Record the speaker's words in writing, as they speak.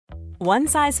One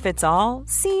size fits all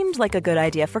seemed like a good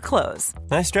idea for clothes.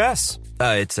 Nice dress.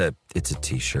 It's a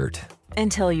t-shirt.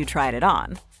 Until you tried it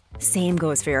on. Same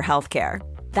goes for your healthcare.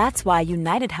 That's why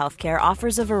United Healthcare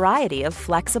offers a variety of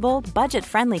flexible,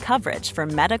 budget-friendly coverage for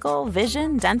medical,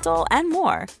 vision, dental, and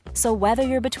more. So whether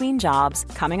you're between jobs,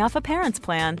 coming off a parent's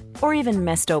plan, or even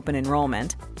missed open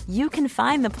enrollment, you can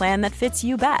find the plan that fits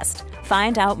you best.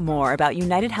 Find out more about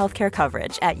United Healthcare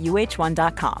coverage at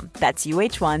uh1.com. That's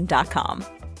uh1.com.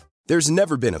 There's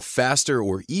never been a faster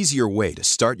or easier way to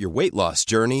start your weight loss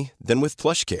journey than with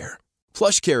PlushCare.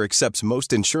 PlushCare accepts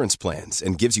most insurance plans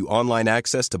and gives you online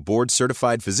access to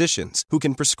board-certified physicians who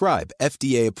can prescribe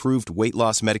FDA-approved weight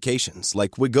loss medications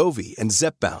like Wegovy and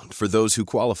Zepbound for those who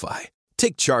qualify.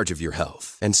 Take charge of your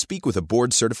health and speak with a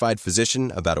board-certified physician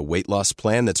about a weight loss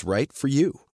plan that's right for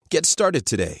you. Get started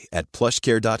today at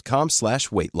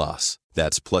plushcare.com/weight loss.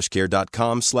 That's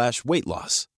plushcare.com/weight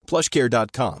loss.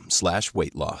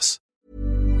 plushcare.com/weight loss.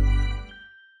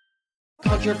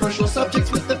 Controversial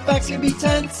subjects with the facts can be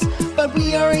tense, but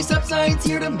we are Aesop Science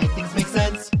here to make things make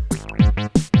sense.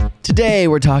 Today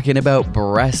we're talking about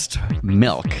breast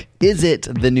milk. Is it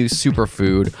the new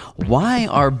superfood? Why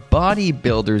are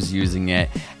bodybuilders using it?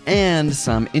 And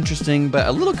some interesting but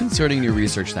a little concerning new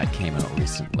research that came out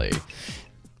recently.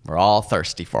 We're all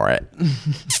thirsty for it.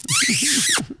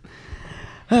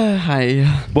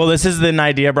 Hi. Well, this is an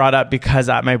idea brought up because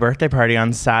at my birthday party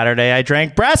on Saturday, I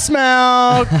drank breast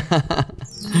milk.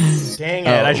 Dang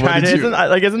it. I tried it.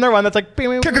 Isn't there one that's like...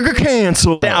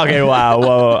 Cancel. Okay, wow.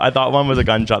 Whoa. I thought one was a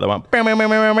gunshot that went...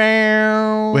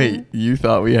 Wait, you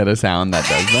thought we had a sound that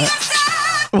does that?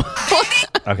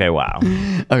 Okay, wow.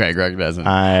 Okay, Greg doesn't.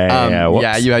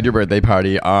 Whoops. You had your birthday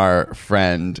party. Our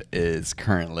friend is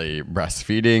currently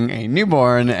breastfeeding a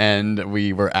newborn, and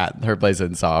we were at her place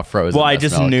and saw frozen. Well, I breast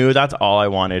just milk. knew that's all I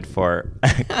wanted for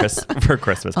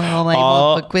Christmas. All I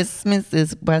want for Christmas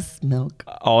is breast milk.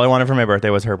 All I wanted for my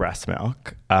birthday was her breast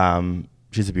milk.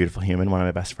 She's a beautiful human, one of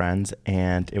my best friends,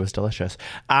 and it was delicious.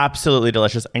 Absolutely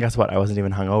delicious. And guess what? I wasn't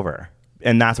even hungover.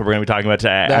 And that's what we're going to be talking about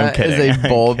today. I'm kidding. That is a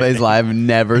bold-faced lie. I've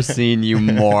never seen you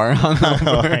more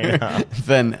hungover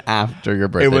than after your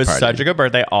birthday party. It was party. such a good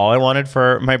birthday. All I wanted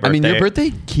for my birthday... I mean, your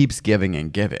birthday keeps giving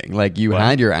and giving. Like, you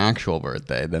had your actual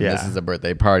birthday. Then this is a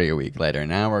birthday party a week later.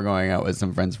 Now we're going out with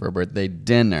some friends for a birthday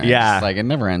dinner. Yeah. It's like, it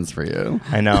never ends for you.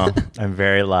 I know. I'm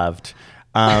very loved.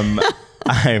 I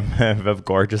have a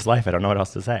gorgeous life. I don't know what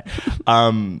else to say.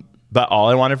 But all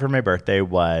I wanted for my birthday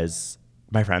was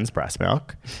my friend's breast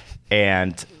milk.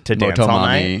 And to dance all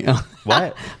night.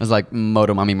 What? I was like,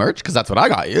 Motomami merch? Because that's what I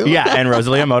got you. Yeah, and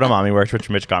Rosalia Motomami merch, which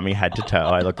Mitch got me head to toe.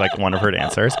 I look like one of her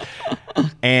dancers.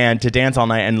 And to dance all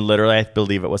night, and literally, I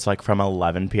believe it was like from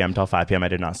 11 p.m. till 5 p.m. I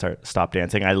did not stop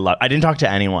dancing. I didn't talk to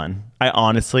anyone. I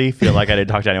honestly feel like I didn't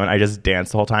talk to anyone. I just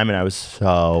danced the whole time, and I was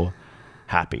so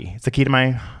happy. It's the key to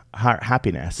my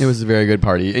happiness. It was a very good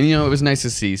party. And, it was nice to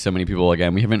see so many people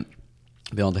again. We haven't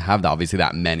been able to have obviously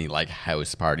that many like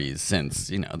house parties since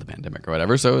the pandemic or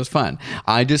whatever, so it was fun.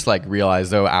 I just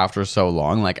realized though after so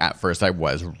long, at first I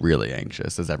was really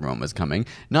anxious as everyone was coming,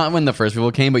 not when the first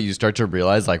people came, but you start to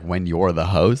realize when you're the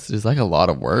host, it's a lot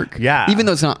of work, even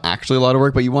though it's not actually a lot of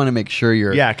work, but you want to make sure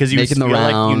you're because you making the feel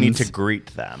rounds. like you need to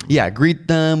greet them. Greet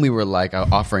them. We were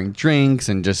offering drinks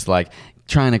and just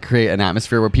trying to create an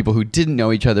atmosphere where people who didn't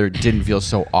know each other didn't feel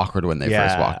so awkward when they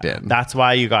first walked in. That's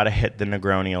why you got to hit the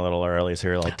Negroni a little early, so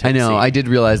you're tipsy. I know. I did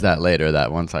realize that later,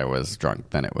 that once I was drunk,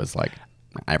 then it was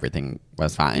everything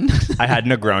was fine. I had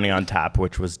Negroni on tap,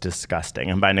 which was disgusting.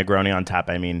 And by Negroni on tap,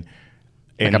 I mean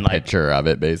in a picture of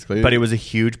it, basically. But it was a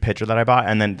huge pitcher that I bought,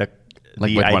 and then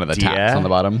with one of the taps on the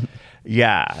bottom.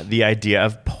 Yeah, the idea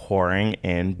of pouring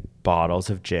in bottles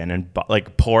of gin and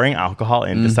pouring alcohol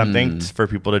into something for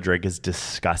people to drink is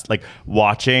disgusting.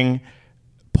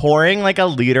 Pouring a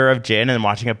liter of gin and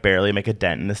watching it barely make a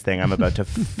dent in this thing I'm about to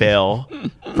fill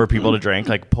for people to drink,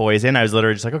 poison. I was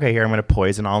literally just okay, here, I'm going to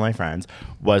poison all my friends.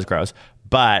 Was gross.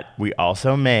 But we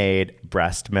also made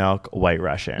breast milk White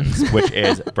Russians, which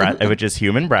is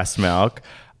human breast milk.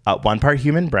 1 part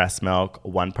human breast milk,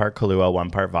 1 part Kahlua,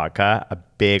 1 part vodka, a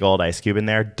big old ice cube in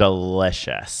there.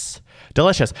 Delicious.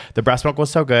 The breast milk was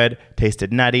so good.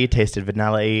 Tasted nutty, tasted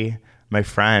vanilla-y. My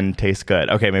friend tastes good.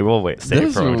 Okay, maybe we'll save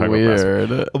it for when we talk about breast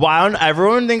milk. Wow,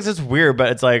 everyone thinks it's weird,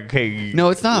 but it's okay. No,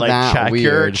 it's not that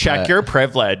weird. Check your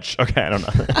privilege. Okay, I don't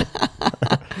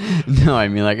know. No, I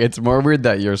mean, it's more weird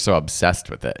that you're so obsessed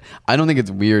with it. I don't think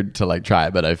it's weird to try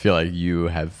it, but I feel like you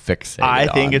have fixated I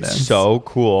think on it's this. so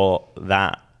cool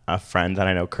that a friend that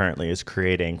I know currently is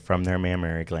creating from their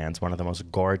mammary glands one of the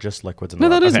most gorgeous liquids in the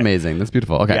world. No, that is amazing. That's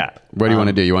beautiful. Okay. Yeah. What do you want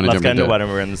to do? You want to jump into what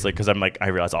we're in this because I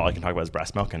realize all I can talk about is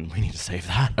breast milk and we need to save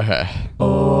that. Okay.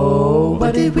 Oh.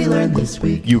 what did we learn this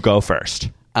week? You go first.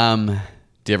 Do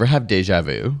you ever have deja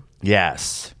vu?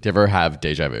 Yes. Do you ever have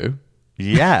deja vu?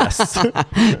 Yes.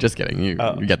 Just kidding. You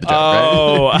get the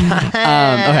joke, right?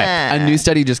 Okay. A new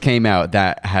study just came out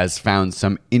that has found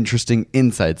some interesting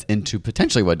insights into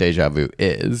potentially what deja vu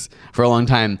is. For a long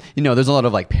time, there's a lot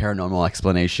of like paranormal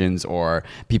explanations, or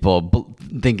people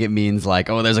think it means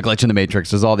like, oh, there's a glitch in the matrix.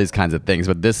 There's all these kinds of things.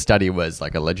 But this study was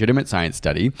like a legitimate science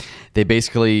study. They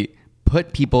basically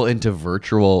put people into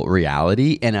virtual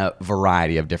reality in a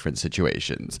variety of different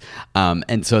situations.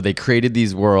 And so they created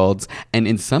these worlds, and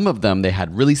in some of them, they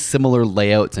had really similar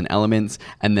layouts and elements,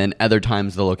 and then other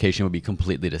times the location would be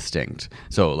completely distinct.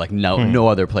 So like no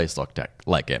other place looked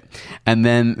like it. And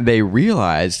then they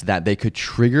realized that they could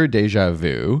trigger deja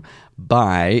vu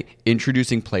by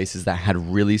introducing places that had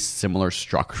really similar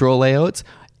structural layouts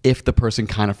if the person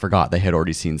kind of forgot they had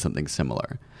already seen something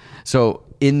similar. So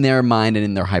in their mind and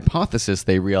in their hypothesis,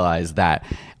 they realized that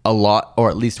a lot, or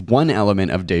at least one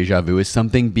element of deja vu, is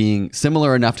something being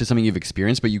similar enough to something you've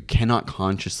experienced, but you cannot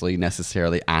consciously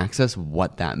necessarily access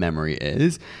what that memory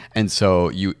is. And so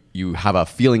you have a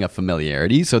feeling of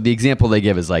familiarity. So the example they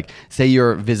give is like, say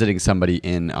you're visiting somebody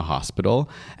in a hospital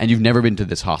and you've never been to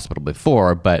this hospital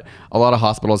before, but a lot of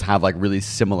hospitals have like really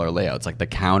similar layouts. Like the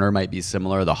counter might be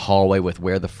similar, the hallway with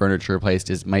where the furniture placed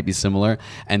is might be similar.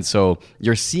 And so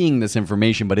you're seeing this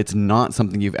information, but it's not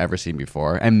something you've ever seen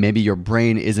before. And maybe your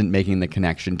brain isn't making the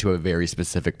connection to a very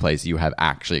specific place you have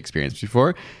actually experienced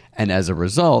before. And as a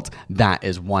result, that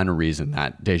is one reason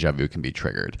that deja vu can be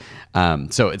triggered.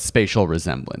 So it's spatial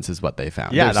resemblance is what they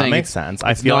found. Yeah, that makes sense.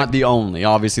 It's not the only.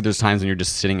 Obviously, there's times when you're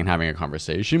just sitting and having a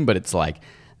conversation, but it's like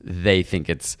they think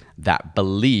it's that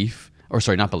belief, or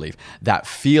sorry, not belief, that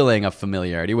feeling of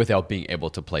familiarity without being able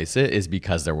to place it is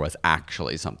because there was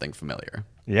actually something familiar.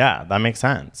 Yeah, that makes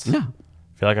sense. Yeah.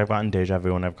 I feel like I've gotten deja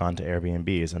vu when I've gone to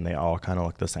Airbnbs and they all kind of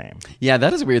look the same. Yeah,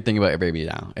 that is a weird thing about Airbnb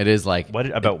now. It is like what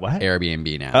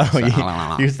Airbnb now. Oh, so,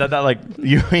 you said that like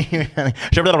you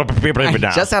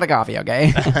just had a coffee,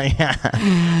 okay?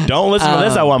 Yeah. Don't listen to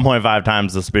this at 1.5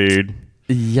 times the speed.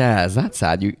 Yeah, is that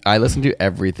sad? I listen to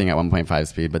everything at 1.5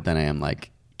 speed, but then I am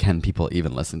like, can people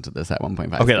even listen to this at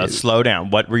 1.5 Okay, speed? let's slow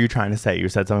down. What were you trying to say? You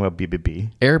said something about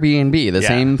BBB. Airbnb, the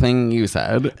same thing you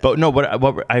said. But no, what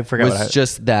I forgot. Was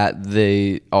just that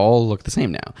they all look the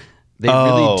same now. They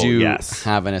really do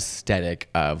have an aesthetic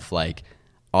of like,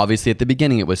 obviously at the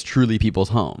beginning it was truly people's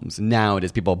homes. Now it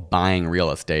is people buying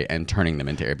real estate and turning them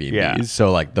into Airbnbs. Yeah.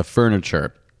 So like the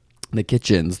furniture, the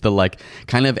kitchens, the like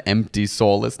kind of empty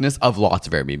soullessness of lots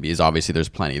of Airbnbs. Obviously there's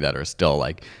plenty that are still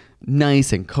like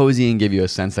nice and cozy and give you a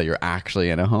sense that you're actually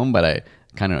in a home, but I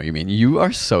kind of know what you mean. You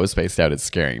are so spaced out, it's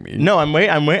scaring me. No, I'm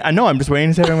just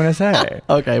waiting to say what I'm going to say.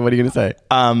 Okay, what are you going to say?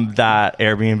 That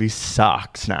Airbnb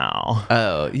sucks now.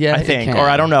 Oh, yeah. I think, or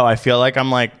I don't know. I feel like I'm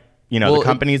like, the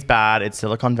company's bad. It's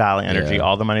Silicon Valley energy. Yeah.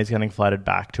 All the money's getting flooded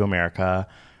back to America.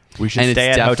 We should and stay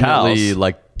it's at definitely hotels.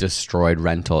 like destroyed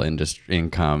rental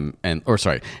income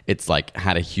it's like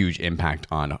had a huge impact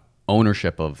on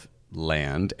ownership of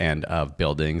land and of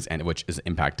buildings, and which is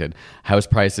impacted house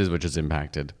prices, which has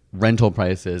impacted rental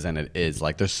prices, and it is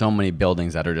like there's so many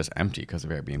buildings that are just empty because of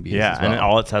Airbnb. Yeah, as well. and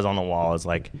all it says on the wall is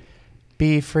like,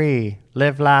 be free,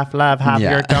 live, laugh, love,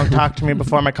 happier, don't talk to me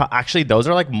before my call. Actually, those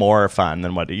are like more fun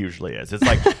than what it usually is. It's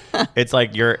like it's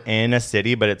like you're in a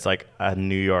city, but it's like a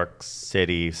New York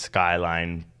City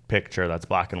skyline picture that's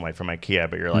black and white from IKEA,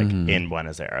 but you're like in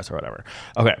Buenos Aires or whatever.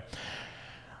 Okay.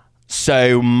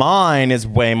 So mine is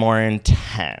way more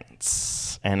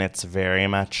intense, and it's very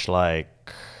much like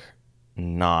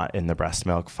not in the breast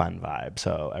milk fun vibe.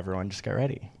 So everyone just get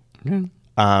ready.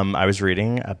 I was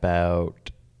reading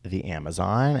about the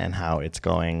Amazon and how it's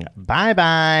going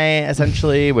bye-bye,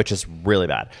 essentially, which is really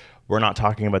bad. We're not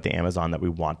talking about the Amazon that we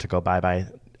want to go bye-bye.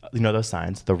 You know those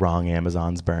signs? The wrong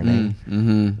Amazon's burning.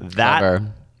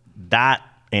 That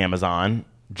Amazon,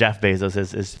 Jeff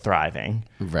Bezos is thriving.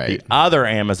 Right. The other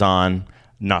Amazon,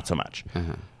 not so much.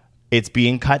 It's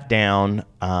being cut down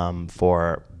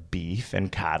for beef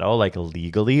and cattle, like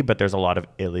legally, but there's a lot of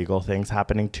illegal things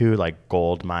happening too, like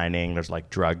gold mining. There's like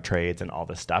drug trades and all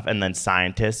this stuff. And then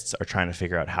scientists are trying to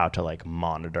figure out how to like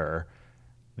monitor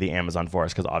the Amazon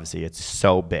forest, because obviously it's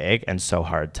so big and so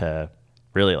hard to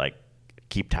really like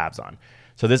keep tabs on.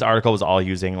 So this article was all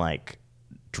using like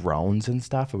drones and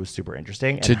stuff. It was super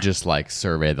interesting. To just like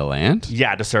survey the land?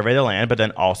 Yeah, to survey the land, but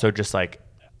then also just like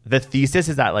the thesis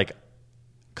is that like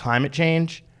climate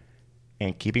change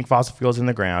and keeping fossil fuels in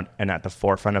the ground, and at the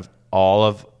forefront of all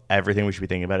of everything we should be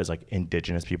thinking about is like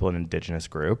indigenous people and indigenous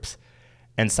groups.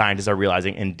 And scientists are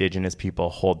realizing indigenous people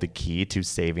hold the key to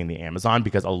saving the Amazon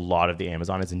because a lot of the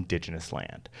Amazon is indigenous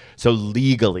land. So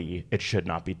legally, it should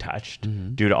not be touched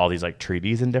due to all these like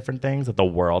treaties and different things that the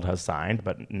world has signed.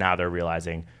 But now they're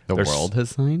realizing The world has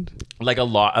signed? like a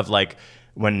lot of like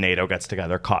when NATO gets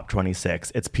together,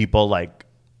 COP26, it's people like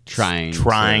Trying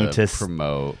to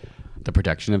promote the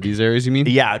protection of these areas, you mean?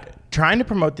 Yeah, trying to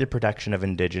promote the protection of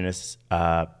indigenous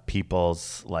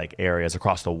people's like areas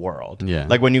across the world. Yeah.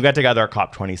 Like when you get together at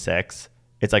COP26,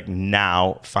 it's like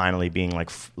now finally being like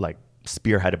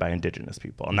spearheaded by indigenous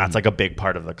people. And that's like a big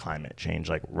part of the climate change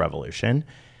like revolution.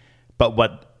 But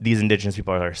what these indigenous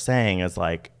people are saying is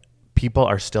like people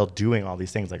are still doing all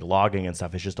these things like logging and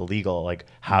stuff is just illegal. Like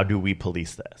how do we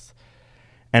police this?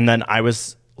 And then I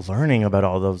was learning about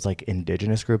all those like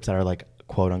indigenous groups that are like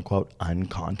quote unquote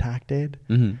uncontacted.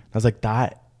 I was like,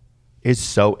 that is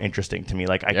so interesting to me.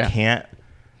 Like I can't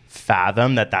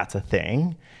fathom that that's a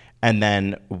thing. And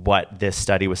then what this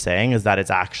study was saying is that it's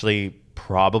actually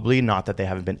probably not that they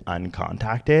haven't been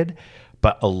uncontacted,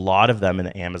 but a lot of them in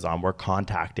the Amazon were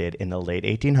contacted in the late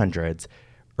 1800s,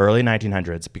 early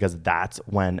 1900s, because that's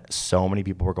when so many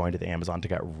people were going to the Amazon to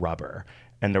get rubber.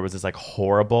 And there was this like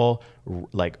horrible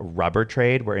like rubber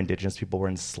trade where indigenous people were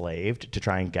enslaved to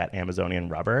try and get Amazonian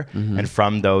rubber. And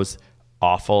from those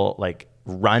awful like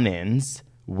run-ins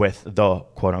with the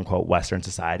quote unquote Western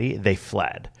society, they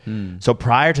fled. So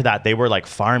prior to that, they were like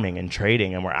farming and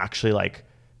trading and were actually like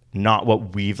not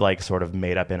what we've like sort of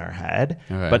made up in our head.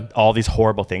 Okay. But all these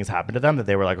horrible things happened to them that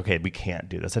they were like, okay, we can't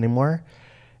do this anymore.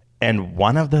 And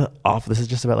one of the this is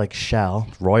just about like Shell,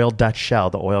 Royal Dutch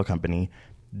Shell, the oil company,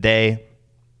 they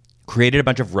created a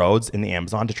bunch of roads in the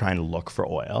Amazon to try and look for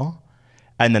oil.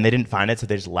 And then they didn't find it, so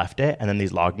they just left it. And then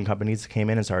these logging companies came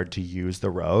in and started to use the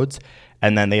roads.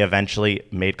 And then they eventually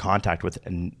made contact with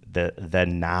the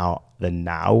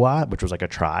Nawa, which was like a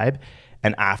tribe.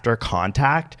 And after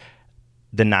contact,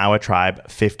 the Nawa tribe,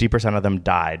 50% of them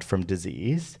died from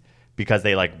disease because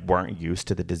they like weren't used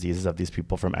to the diseases of these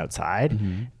people from outside.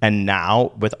 And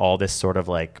now with all this sort of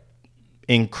like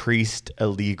increased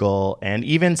illegal and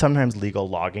even sometimes legal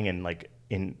logging and like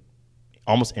in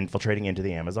almost infiltrating into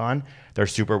the Amazon, they're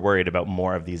super worried about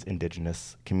more of these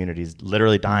indigenous communities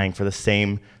literally dying for the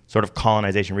same sort of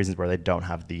colonization reasons where they don't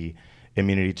have the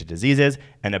immunity to diseases.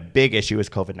 And a big issue is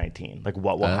COVID-19. Like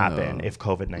what will happen if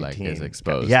COVID-19 like is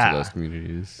exposed to those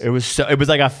communities? It was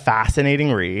like a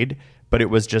fascinating read, but it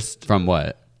was just From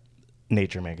what?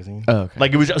 Nature magazine. Oh, okay.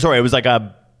 Like it was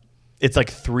it's like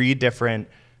 3 different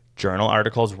journal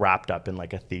articles wrapped up in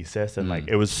like a thesis, and like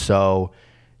it was so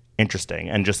interesting.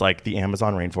 And just like the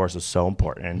Amazon rainforest is so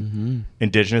important.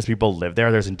 Indigenous people live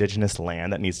there. There's indigenous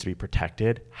land that needs to be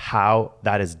protected. How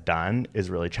that is done is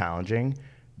really challenging.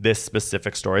 This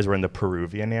specific stories were in the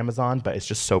Peruvian Amazon, but it's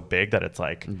just so big that it's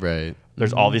like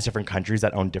there's all these different countries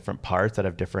that own different parts that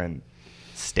have different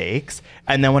stakes.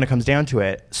 And then when it comes down to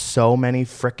it, so many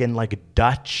freaking like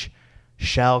Dutch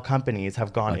shell companies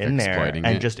have gone in there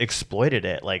and just exploited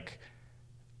it like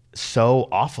so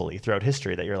awfully throughout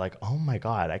history that you're like, oh my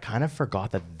God, I kind of forgot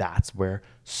that that's where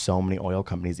so many oil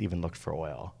companies even looked for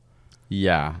oil.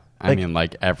 Yeah. I mean,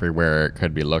 like everywhere it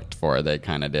could be looked for, they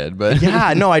kind of did, but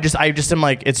yeah, no, I just am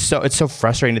like, it's so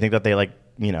frustrating to think that they like,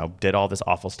 you know, did all this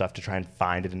awful stuff to try and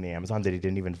find it in the Amazon that he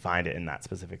didn't even find it in that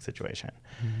specific situation.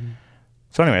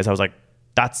 So anyways, I was like,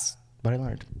 that's what I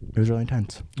learned. It was really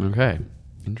intense. Okay.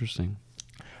 Interesting.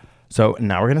 So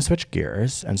now we're going to switch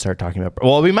gears and start talking about,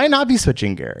 well, we might not be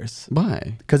switching gears.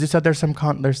 Why? Because you said there's some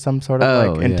sort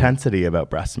of intensity about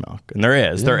breast milk. And there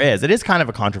is. It is kind of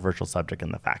a controversial subject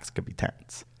and the facts could be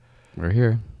tense. We're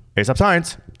here. Ace Up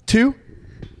Science 2.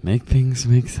 Make things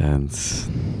make sense.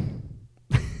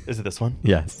 Is it this one?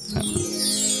 Yes.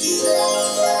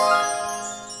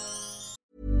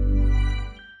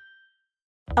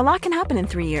 A lot can happen in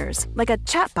 3 years, like a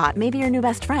chatbot may be your new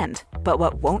best friend. But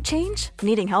what won't change?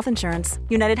 Needing health insurance.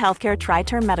 United Healthcare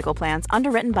Tri-Term Medical Plans,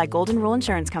 underwritten by Golden Rule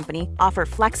Insurance Company, offer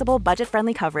flexible,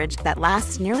 budget-friendly coverage that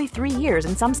lasts nearly 3 years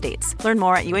in some states. Learn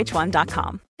more at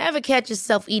uh1.com. Ever catch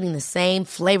yourself eating the same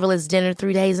flavorless dinner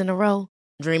 3 days in a row?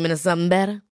 Dreaming of something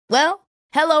better? Well,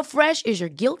 HelloFresh is your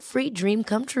guilt-free dream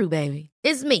come true, baby.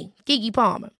 It's me, Keke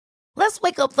Palmer. Let's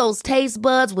wake up those taste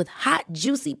buds with hot,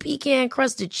 juicy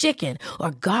pecan-crusted chicken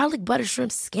or garlic butter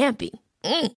shrimp scampi.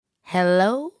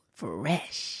 Hello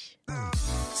Fresh.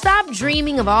 Stop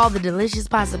dreaming of all the delicious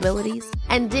possibilities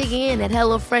and dig in at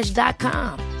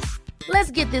HelloFresh.com. Let's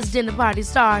get this dinner party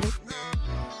started.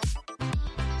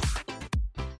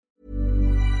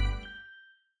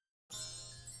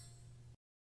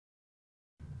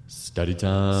 Study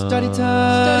time. Study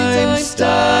time.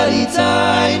 Study time. Study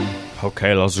time.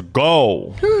 Okay, let's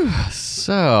go.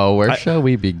 So where shall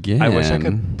we begin? I wish I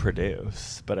could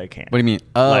produce, but I can't. What do you mean?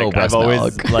 Oh, like, breast I've always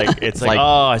milk. like it's like,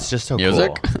 oh, it's just so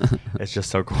music? cool. It's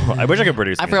just so cool. I wish I could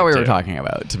produce. I forgot what we were too. talking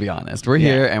about, to be honest. We're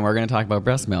here and we're going to talk about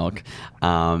breast milk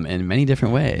in many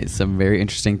different ways. Some very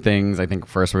interesting things. I think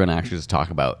first we're going to actually just talk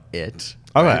about it.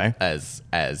 Okay. Right?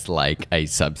 As like a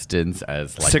substance,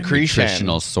 as like Secretion. a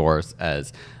nutritional source,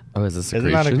 as as a secretion.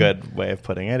 Isn't that a good way of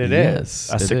putting it? It Yes,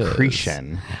 is a it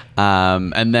secretion.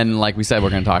 And then, like we said, we're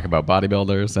going to talk about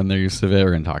bodybuilders and their use of it.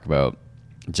 We're going to talk about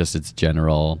just its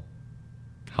general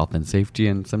health and safety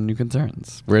and some new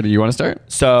concerns. Where do you want to start?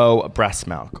 So, breast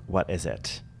milk. What is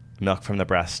it? Milk from the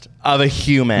breast of a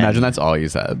human. Imagine that's all you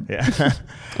said. Yeah.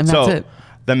 And so, that's it.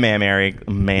 the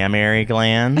mammary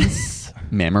glands.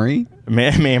 Mammary?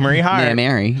 Mammary heart.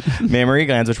 Mammary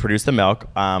glands, which produce the milk.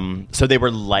 So they were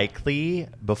likely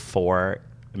before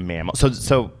mammals.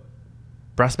 So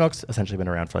breast milk's essentially been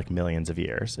around for like millions of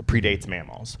years. It predates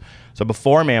mammals. So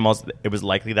before mammals, it was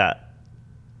likely that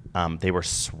they were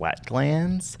sweat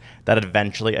glands that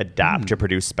eventually adapt to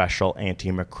produce special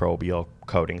antimicrobial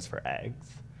coatings for eggs.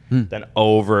 Then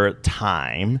over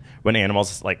time, when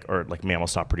animals like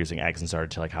mammals stopped producing eggs and started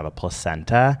to like have a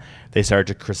placenta, they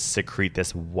started to secrete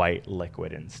this white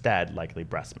liquid instead, likely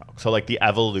breast milk. So like the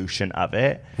evolution of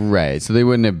it. Right. So they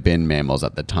wouldn't have been mammals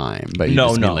at the time, but you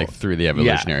just mean like through the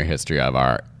evolutionary history of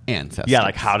our ancestors. Yeah,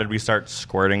 like how did we start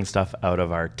squirting stuff out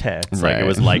of our tits? Right. Like it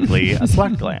was likely a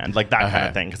sweat gland, like that kind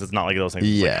of thing, because it's not like those things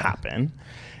Yeah. like happen.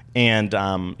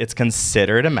 And it's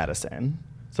considered a medicine.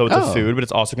 So it's a food, but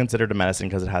it's also considered a medicine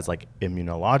because it has like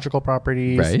immunological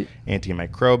properties, Right.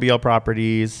 antimicrobial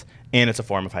properties, and it's a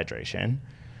form of hydration.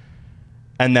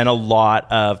 And then a lot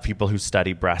of people who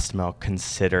study breast milk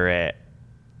consider it,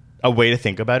 a way to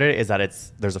think about it is that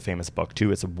there's a famous book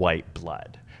too, it's white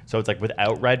blood. So it's like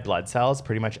without red blood cells,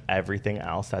 pretty much everything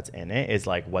else that's in it is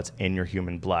like what's in your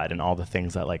human blood and all the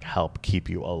things that like help keep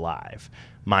you alive,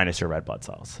 minus your red blood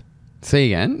cells. Say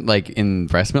again, like in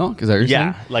breast milk? Is that what you're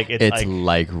saying? Like it's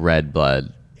like red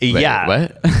blood. Wait, yeah.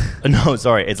 What? No,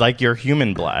 sorry. It's like your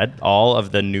human blood, all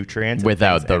of the nutrients and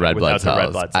Without things the in it, red blood without the red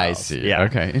cells. blood I cells. see. Yeah.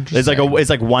 Okay, It's like interesting. it's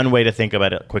like one way to think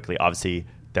about it quickly. Obviously,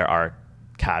 there are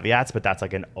caveats, but that's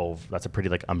like that's a pretty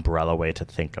like umbrella way to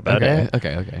think about it.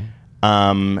 Okay.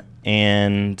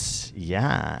 And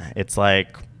yeah, it's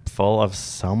like full of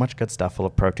so much good stuff, full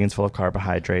of proteins, full of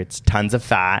carbohydrates, tons of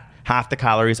fat. Half the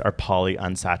calories are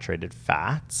polyunsaturated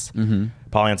fats,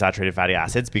 polyunsaturated fatty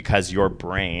acids, because your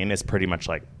brain is pretty much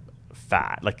like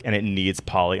fat, like, and it needs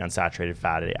polyunsaturated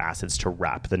fatty acids to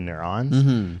wrap the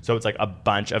neurons. So it's like a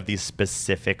bunch of these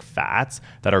specific fats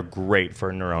that are great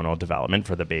for neuronal development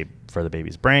for the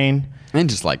baby's brain. And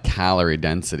just like calorie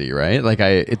density, right? Like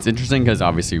it's interesting because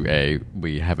obviously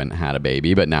we haven't had a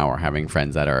baby, but now we're having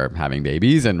friends that are having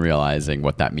babies and realizing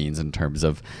what that means in terms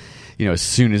of, you know, as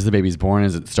soon as the baby's born,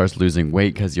 as it starts losing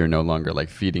weight, because you're no longer like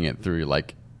feeding it through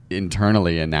like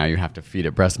internally, and now you have to feed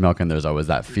it breast milk, and there's always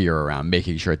that fear around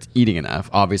making sure it's eating enough.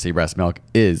 Obviously, breast milk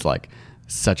is like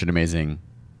such an amazing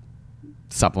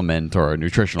supplement or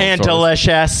nutritional And source.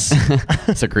 delicious.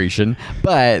 Secretion,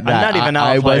 but not even out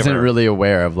I of wasn't flavor. really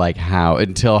aware of like how,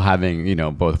 until having, you know,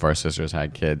 both of our sisters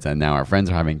had kids and now our friends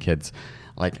are having kids,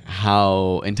 like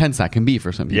how intense that can be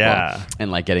for some people. Yeah.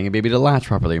 And like getting a baby to latch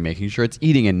properly, making sure it's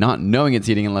eating and not knowing it's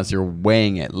eating unless you're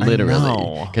weighing it literally,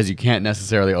 know. because you can't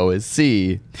necessarily always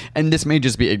see. And this may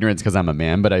just be ignorance because I'm a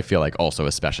man, but I feel like also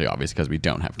especially obvious because we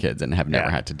don't have kids and have never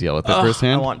had to deal with it Ugh,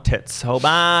 firsthand. I want tits so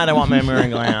bad. I want mammary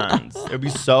glands. It would be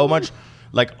so much.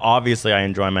 Like, obviously, I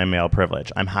enjoy my male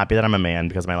privilege. I'm happy that I'm a man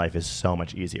because my life is so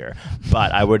much easier.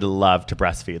 But I would love to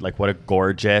breastfeed. Like, what a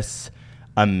gorgeous,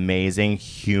 amazing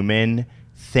human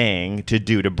thing to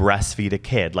do, to breastfeed a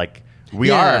kid. Like,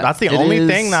 that's the only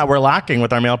thing that we're lacking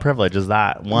with our male privilege, is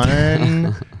that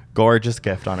one gorgeous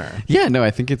gift on earth. Yeah, no,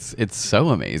 I think it's so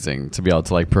amazing to be able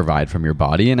to like provide from your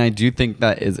body, and I do think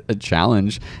that is a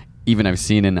challenge. Even I've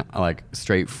seen in like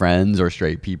straight friends or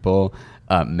straight people,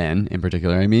 men in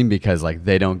particular, I mean, because like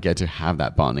they don't get to have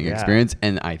that bonding experience,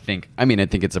 and I think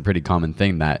it's a pretty common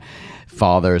thing that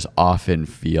fathers often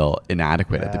feel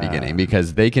inadequate at the beginning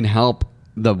because they can help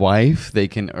the wife, they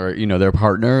can, or you know, their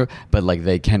partner, but like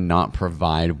they cannot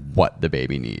provide what the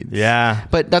baby needs. Yeah.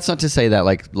 But that's not to say that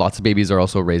like lots of babies are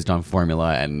also raised on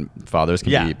formula, and fathers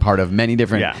can be part of many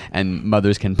different, and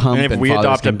mothers can pump. And if we fathers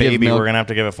adopt a can give baby, milk. we're gonna have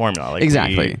to give it formula. Like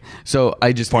Exactly. So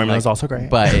I just Formula is think, like, also great.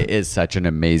 but it is such an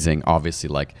amazing, obviously,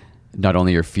 like not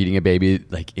only you're feeding a baby,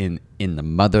 like in the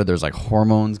mother, there's like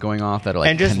hormones going off that are like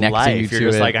and just connecting life. you You're to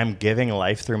just it. like, I'm giving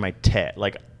life through my tit.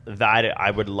 Like that,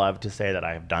 I would love to say that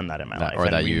I have done that in my life, or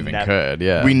and that we you even could.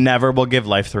 Yeah, we never will give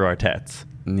life through our tits,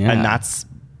 Yeah. and that's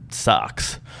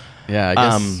sucks. Yeah, I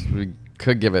guess we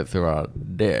could give it through our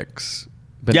dicks.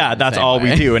 But Yeah, that's all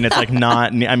we do, and it's like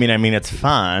not. I mean, it's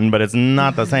fun, but it's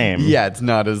not the same. Yeah, it's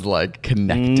not as like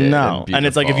connected. No, and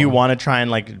it's like if you want to try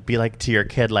and like be like to your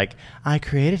kid, like I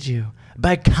created you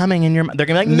by coming in your. They're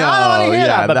gonna be like, no, I don't wanna hear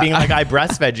that. But being like I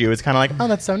breastfed you is kind of like, oh,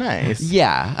 that's so nice.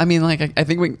 Yeah, I mean, like I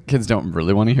think kids don't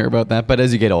really want to hear about that, but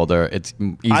as you get older, it's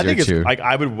easier I think it's to. like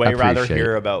I would way rather appreciate.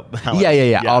 hear about. How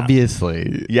Yeah.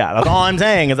 Obviously. Yeah, that's all I'm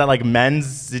saying is that like men's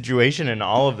situation in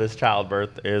all of this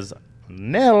childbirth is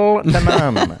nil to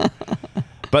none.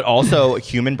 But also,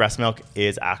 human breast milk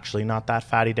is actually not that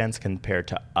fatty dense compared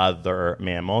to other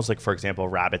mammals. Like, for example,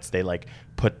 rabbits, they like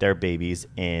put their babies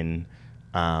in,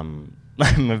 I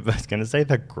was going to say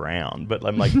the ground, but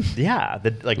I'm like, yeah,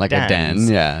 like a dens,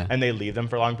 den, yeah. And they leave them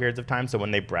for long periods of time. So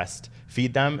when they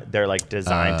breastfeed them, they're like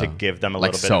designed to give them a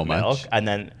like little bit so of milk. much? And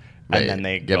then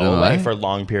they give go them away away? for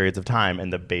long periods of time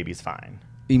and the baby's fine.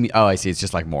 You mean, I see. It's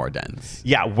just like more dense.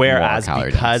 Yeah, whereas More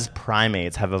calorie because dense.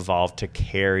 primates have evolved to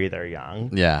carry their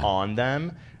young on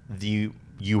them, you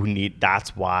need.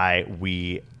 That's why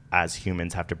we as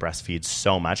humans have to breastfeed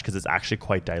so much because it's actually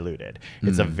quite diluted.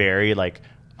 It's a very like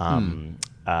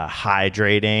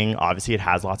hydrating. Obviously, it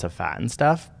has lots of fat and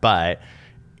stuff, but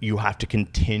you have to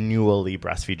continually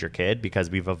breastfeed your kid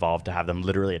because we've evolved to have them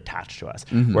literally attached to us.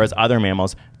 Whereas other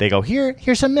mammals, they go,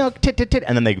 here's some milk, tit, tit, tit,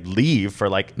 and then they leave for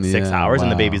like 6 hours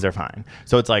and the babies are fine.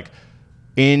 So it's like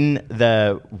in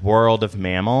the world of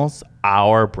mammals,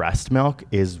 our breast milk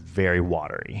is very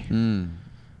watery,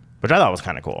 which I thought was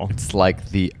kind of cool. It's like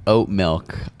the oat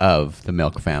milk of the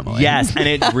milk family. Yes, and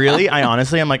it really, I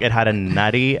honestly am like, it had a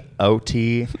nutty,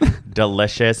 oaty,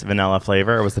 delicious vanilla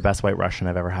flavor. It was the best White Russian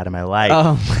I've ever had in my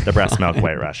life. The breast milk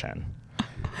White Russian.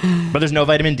 But there's no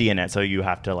vitamin D in it, so you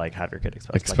have to like have your kid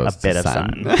exposed to like, a bit of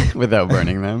sun. without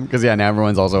burning them. Because now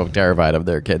everyone's also terrified of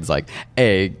their kids, like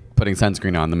putting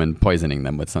sunscreen on them and poisoning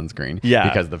them with sunscreen. Yeah.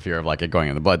 Because the fear of like it going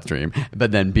in the bloodstream.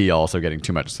 But then B, also getting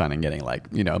too much sun and getting like,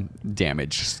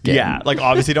 damaged skin. Yeah, like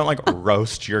obviously don't like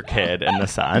roast your kid in the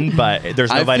sun, but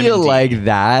there's no vitamin D. I feel like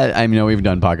that. I know we've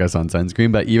done podcasts on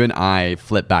sunscreen, but even I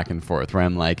flip back and forth where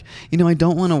I'm like, I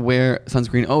don't want to wear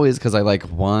sunscreen always because I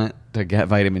like want to get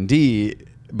vitamin D.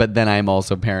 But then I'm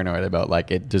also paranoid about like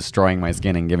it destroying my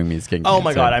skin and giving me skin cancer. Oh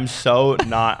my God, I'm so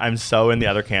in the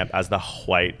other camp as the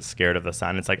white scared of the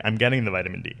sun. It's like, I'm getting the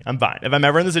vitamin D. I'm fine. If I'm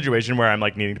ever in the situation where I'm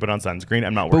like needing to put on sunscreen,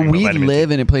 I'm not worrying about vitamin D. But we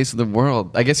live in a place of the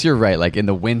world. I guess you're right. Like in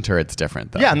the winter, it's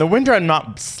different though. Yeah, in the winter, I'm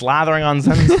not slathering on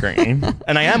sunscreen.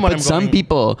 And I am when But some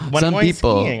people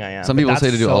skiing, I am. Some people say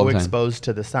to do it all the time. Exposed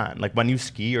to the sun. Like when you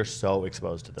ski, you're so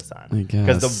exposed to the sun. I guess.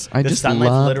 Because the just sunlight's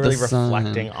love literally the sun.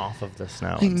 reflecting off of the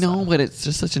snow. I know, but it's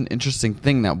just such an interesting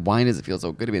thing that why does it feel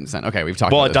so good to be in the sun? Okay, we've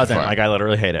talked Well, about it this doesn't. before. Like I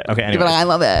literally hate it. Okay, Yeah, anyway. but I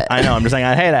love it. I know. I'm just saying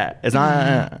I hate it. It's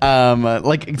not.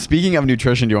 Like speaking of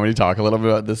nutrition, do you want me to talk a little bit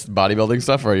about this bodybuilding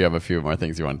stuff, or you have a few more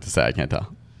things you wanted to say? I can't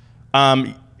tell.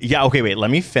 Yeah. Okay. Wait. Let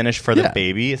me finish for the Yeah.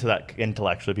 baby so that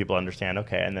intellectually people understand.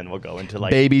 Okay, and then we'll go into like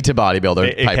Baby to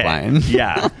bodybuilder Okay. pipeline.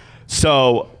 Yeah.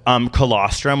 So,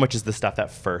 colostrum, which is the stuff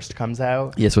that first comes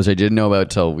out. Yes, which I didn't know about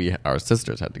till our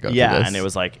sisters had to go through this. And it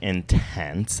was like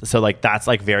intense. So like that's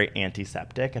like very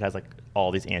antiseptic. It has like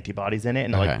all these antibodies in it,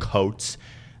 and it like coats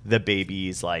the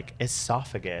baby's like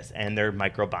esophagus and their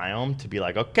microbiome to be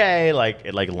like, okay, like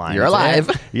it like lines You're alive.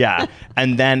 it. Yeah.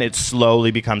 And then it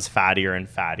slowly becomes fattier and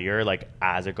fattier like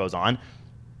as it goes on.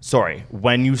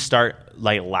 When you start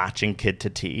like latching kid to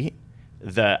tea,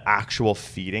 the actual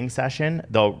feeding session,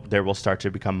 though, there will start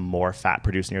to become more fat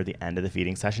produced near the end of the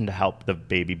feeding session to help the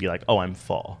baby be like, oh, I'm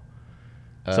full.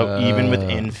 So even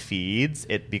within feeds,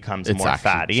 it becomes It's more actually-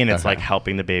 fatty, and it's okay. like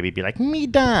helping the baby be like, me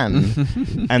done.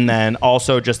 And then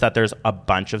also just that there's a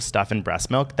bunch of stuff in breast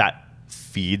milk that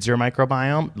feeds your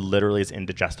microbiome, literally is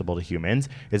indigestible to humans.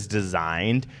 It's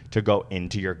designed to go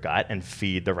into your gut and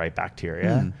feed the right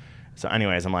bacteria. So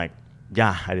anyways, I'm like,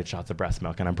 yeah, I did shots of breast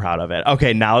milk and I'm proud of it.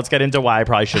 Okay, now let's get into why I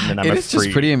probably shouldn't. And I'm It a is just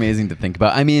freak. pretty amazing to think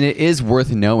about. I mean, it is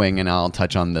worth knowing, and I'll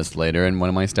touch on this later in one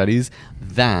of my studies,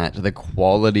 that the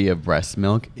quality of breast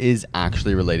milk is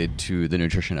actually related to the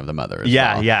nutrition of the mother. As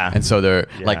well. Yeah. And so they're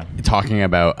Yeah. like talking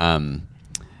about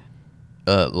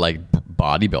like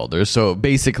bodybuilders. So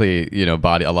basically,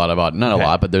 not a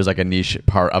lot, but there's like a niche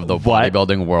part of the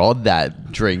bodybuilding world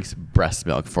that drinks breast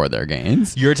milk for their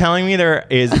gains. You're telling me there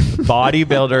is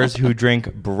bodybuilders who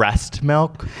drink breast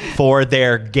milk for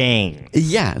their gains?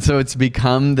 Yeah, so it's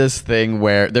become this thing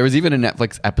where there was even a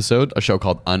Netflix episode, a show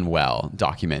called Unwell,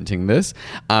 documenting this.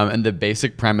 And the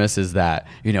basic premise is that,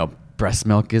 breast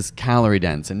milk is calorie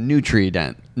dense and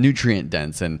nutrient nutrient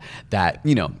dense, and that,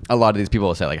 you know, a lot of these people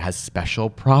will say like it has special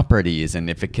properties, and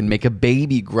if it can make a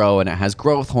baby grow and it has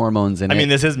growth hormones in it. I mean,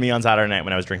 this is me on Saturday night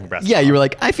when I was drinking breast yeah, milk. you were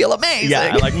like, I feel amazing.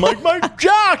 Yeah, like my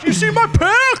Jack, you see my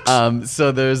pics?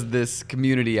 So there's this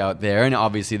community out there, and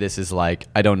obviously this is like,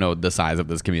 I don't know the size of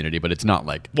this community, but it's not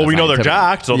like, well, we know they're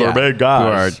jacked, so they're big guys who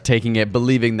are taking it,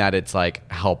 believing that it's like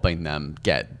helping them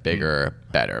get bigger,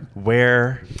 better.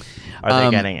 Where are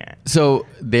they getting it? So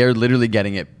they're literally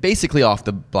getting it basically off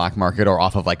the black market or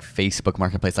off of like Facebook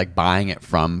Marketplace, like buying it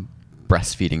from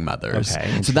breastfeeding mothers.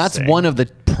 Okay, so that's one of the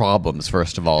problems,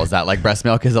 first of all, is that like breast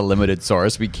milk is a limited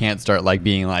source. We can't start like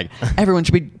being like, everyone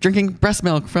should be drinking breast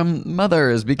milk from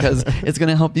mothers because it's going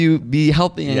to help you be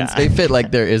healthy and stay fit.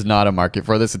 Like, there is not a market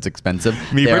for this. It's expensive.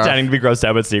 Me pretending to be grossed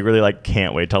out, but secretly like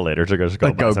can't wait till later to go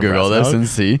Google this and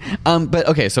see. But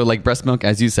okay, so like breast milk,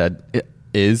 as you said,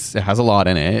 it has a lot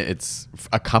in it. It's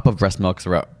a cup of breast milk is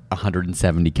around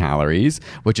 170 calories,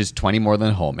 which is 20 more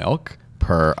than whole milk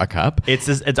per a cup. It's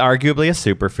arguably a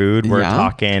superfood. We're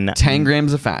talking 10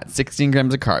 grams of fat, 16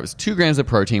 grams of carbs, 2 grams of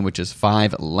protein, which is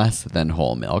 5 less than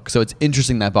whole milk. So it's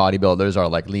interesting that bodybuilders are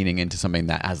like leaning into something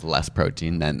that has less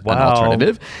protein than an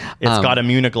alternative. It's got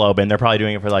immunoglobulin. They're probably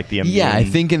doing it for like the immune. Yeah, I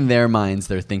think in their minds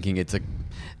they're thinking it's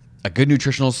a good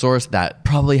nutritional source that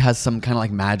probably has some kind of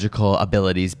like magical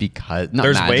abilities because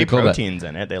there's whey proteins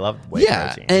in it. They love whey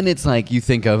protein. And it's like you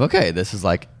think of, okay, this is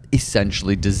like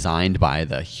essentially designed by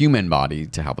the human body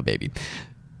to help a baby.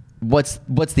 What's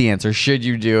the answer? Should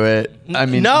you do it? I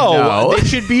mean, no. It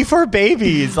should be for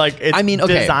babies. Like, it's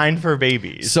designed for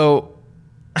babies. So,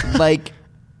 like,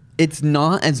 it's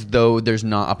not as though there's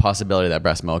not a possibility that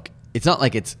breast milk, it's not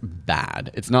like it's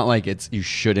bad. It's not like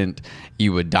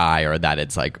you would die, or that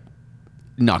it's like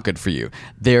not good for you.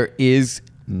 There is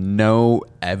no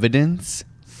evidence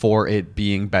for it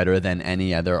being better than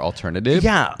any other alternative.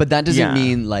 Yeah. But that doesn't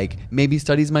mean like maybe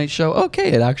studies might show,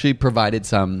 okay, it actually provided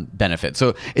some benefit.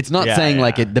 So it's not saying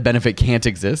like the benefit can't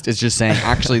exist. It's just saying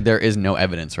actually there is no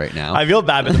evidence right now. I feel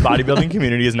bad, but the bodybuilding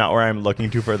community is not where I'm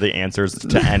looking to for the answers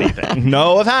to anything.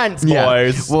 No offense,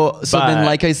 boys. Well, so then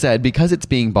like I said, because it's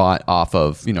being bought off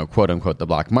of, you know, quote unquote, the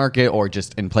black market, or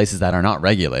just in places that are not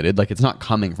regulated, like it's not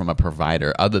coming from a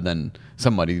provider other than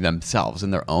somebody themselves in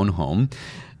their own home.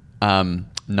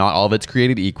 Not all of it's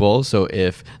created equal. So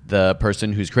if the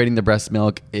person who's creating the breast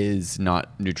milk is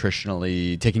not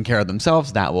nutritionally taking care of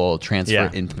themselves, that will transfer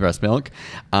into the breast milk.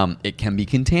 It can be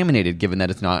contaminated given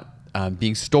that it's not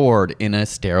being stored in a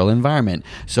sterile environment.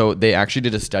 So they actually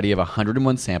did a study of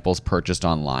 101 samples purchased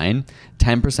online.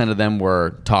 10% of them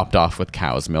were topped off with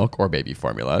cow's milk or baby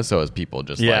formula. So as people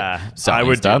just like selling I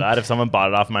would stuff. do that if someone bought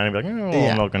it off mine. I'd be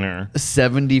like, milk in here.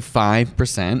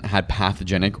 75% had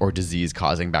pathogenic or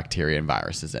disease-causing bacteria and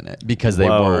viruses in it because they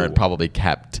weren't probably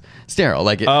kept sterile.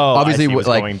 Like, obviously, I see, it was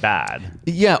like going bad.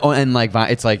 Yeah, and like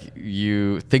it's like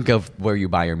you think of where you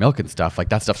buy your milk and stuff. Like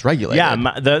that stuff's regulated.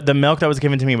 Yeah, the milk that was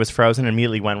given to me was frozen and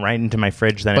immediately went right into my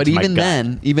fridge. Then, but even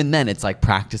then, it's like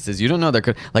practices. You don't know, there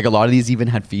could, like, a lot of these even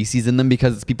had feces in them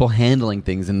because it's people handling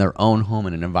things in their own home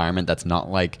in an environment that's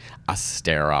not like a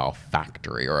sterile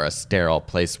factory or a sterile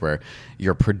place where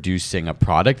you're producing a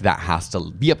product that has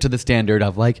to be up to the standard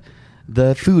of like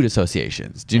the food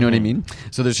associations. Do you know what I mean?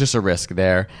 So there's just a risk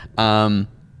there.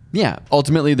 Yeah,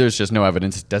 ultimately there's just no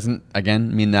evidence. It doesn't,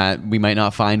 again, mean that we might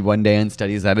not find one day in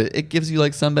studies that it gives you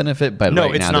like some benefit, but no,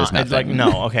 right it's now not. there's nothing. It's like,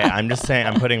 no, okay, I'm just saying,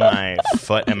 I'm putting my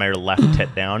foot and my left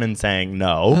tit down and saying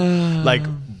no. Like,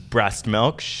 breast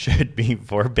milk should be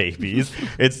for babies.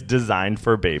 It's designed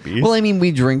for babies. Well, I mean,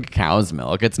 we drink cow's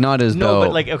milk. It's not as though... No,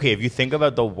 but like, okay, if you think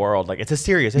about the world, like, it's a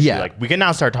serious issue. Yeah. Like, we can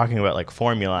now start talking about like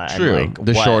formula True. and like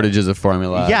the shortages of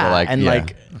formula. Yeah, like, and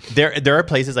like there are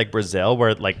places like Brazil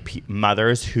where like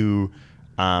mothers who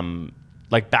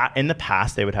like that in the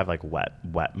past they would have like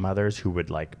wet mothers who would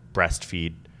like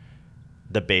breastfeed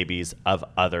the babies of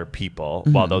other people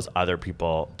while those other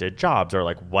people did jobs or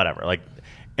like whatever, like,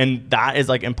 and that is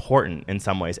like important in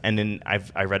some ways. And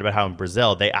I read about how in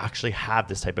Brazil they actually have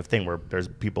this type of thing where there's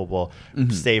people will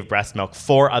save breast milk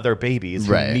for other babies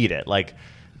who need it. Like,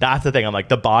 that's the thing. I'm like,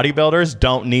 the bodybuilders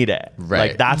don't need it. Right.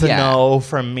 Like, that's a no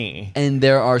from me. And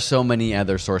there are so many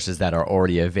other sources that are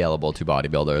already available to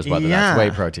bodybuilders, whether that's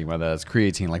whey protein, whether that's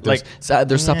creatine. Like,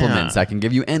 there's supplements that can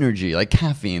give you energy, like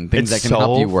caffeine, things that can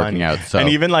help you working out. So. And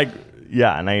even like,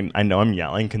 yeah, and I know I'm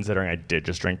yelling considering I did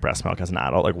just drink breast milk as an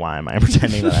adult. Like, why am I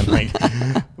pretending that I'm like...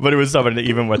 But it was so funny that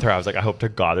even with her, I was like, I hope to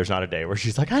God there's not a day where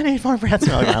she's like, I need more breast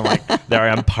milk. And I'm like, there I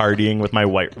am partying with my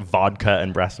white vodka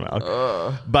and breast milk.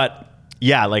 But...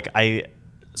 yeah, like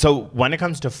so when it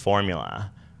comes to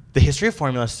formula, the history of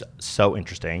formula is so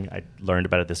interesting. I learned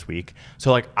about it this week.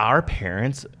 So like our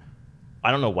parents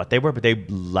I don't know what they were, but they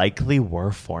likely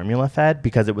were formula fed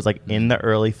because it was like in the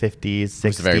early 50s, 60s. It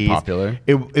was very popular.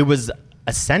 It was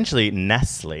essentially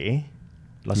Nestle.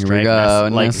 Let's Here drink we go,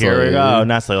 Nestle. Like, here we go,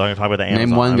 Nestle. We're going to talk about the Amazon.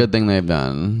 Name one good thing they've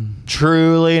done.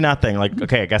 Truly nothing. Like,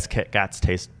 okay, I guess Kit Kats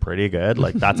taste pretty good.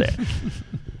 Like, that's it.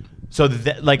 So,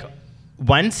 like,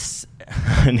 once,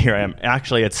 and here I am.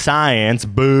 Actually, it's science.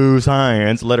 Boo,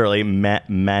 science. Literally,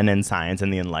 men in science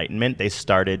and the Enlightenment, they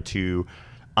started to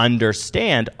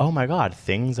understand, oh my God,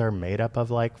 things are made up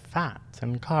of like fats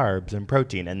and carbs and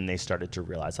protein. And they started to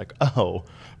realize like, oh,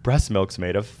 breast milk's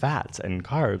made of fats and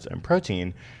carbs and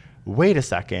protein. Wait a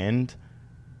second.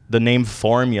 The name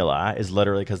formula is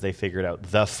literally because they figured out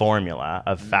the formula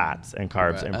of fats and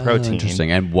carbs and protein.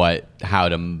 Interesting. And how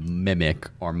to mimic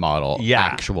or model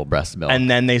actual breast milk.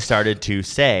 And then they started to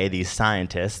say, these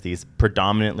scientists, these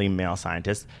predominantly male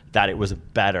scientists, that it was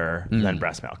better than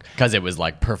breast milk. Because it was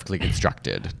like perfectly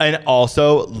constructed. And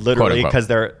also, literally, Quote, because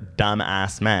they're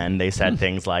dumb-ass men, they said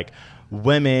things like,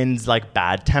 women's like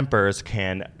bad tempers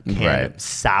can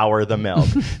sour the milk.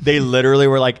 They literally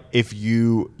were like, if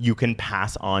you can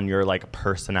pass on your like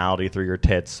personality through your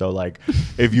tits. So like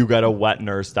if you got a wet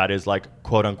nurse that is like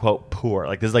quote unquote poor,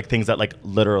 like there's like things that like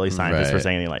literally scientists were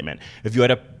saying in the Enlightenment. If you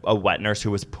had a wet nurse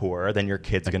who was poor, then your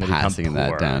kid's like going to become passing poor.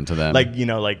 that down to them. Like, you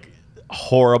know, like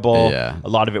horrible. Yeah. A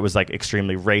lot of it was like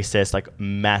extremely racist, like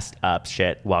messed up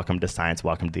shit. Welcome to science.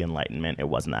 Welcome to the Enlightenment. It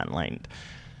wasn't that enlightened.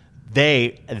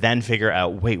 They then figure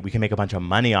out, wait, we can make a bunch of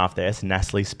money off this.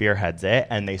 Nestle spearheads it,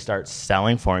 and they start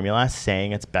selling formula,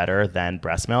 saying it's better than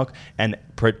breast milk. And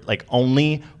like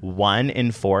only 1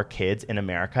 in 4 kids in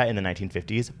America in the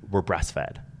 1950s were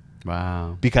breastfed.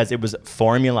 Wow. Because it was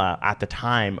formula at the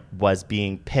time was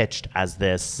being pitched as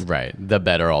this the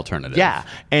better alternative. Yeah.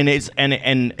 And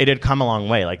it had come a long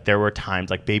way. Like there were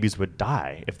times like babies would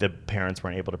die if the parents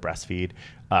weren't able to breastfeed.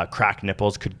 Cracked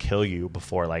nipples could kill you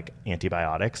before like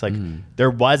antibiotics. Like there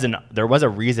was a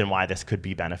reason why this could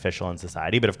be beneficial in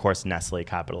society, but of course Nestle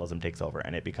capitalism takes over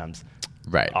and it becomes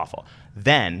awful.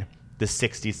 Then the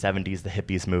 60s, 70s, the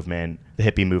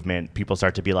hippie movement, people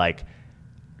start to be like,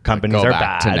 companies go are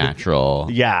back bad. To natural.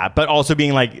 Yeah, but also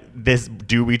being like, this,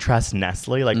 do we trust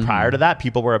Nestle? Like prior to that,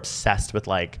 people were obsessed with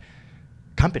like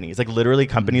companies. Like literally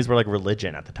companies were like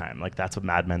religion at the time. Like that's what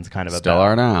Mad Men's kind of Still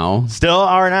about. Still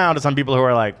are now to some people who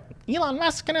are like, Elon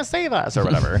Musk's gonna save us or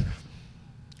whatever.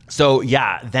 So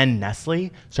yeah, then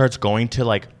Nestle starts going to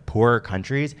like poorer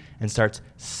countries and starts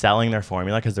selling their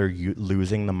formula because they're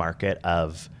losing the market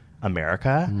of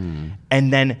America.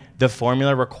 And then the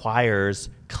formula requires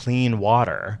clean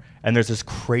water. And there's this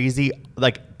crazy,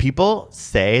 like people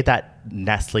say that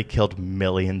Nestle killed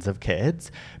millions of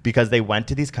kids because they went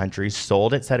to these countries,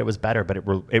 sold it, said it was better, but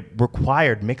it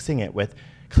required mixing it with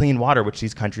clean water, which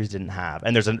these countries didn't have.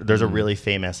 And there's a really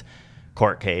famous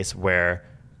court case where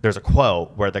there's a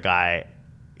quote where the guy,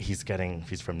 he's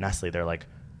from Nestle. They're like,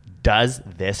 does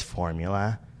this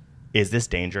formula, is this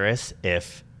dangerous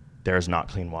if there's not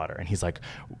clean water? And he's like,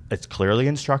 it's clearly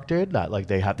instructed that like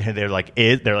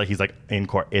he's like in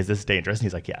court, is this dangerous? And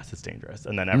he's like, yes, it's dangerous.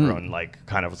 And then everyone like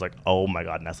kind of was like, oh my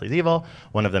God, Nestle's evil.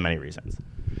 One of the many reasons.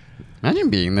 Imagine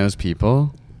being those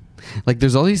people. Like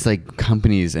there's all these like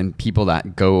companies and people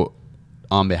that go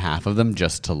on behalf of them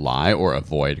just to lie or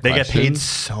avoid questions. They get paid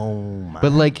so much.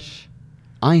 But like,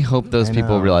 I hope those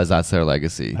people realize that's their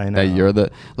legacy. I know. That you're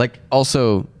the, like,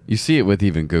 also you see it with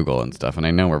even Google and stuff. And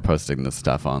I know we're posting this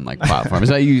stuff on like platforms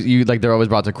that you like, they're always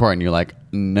brought to court and you're like,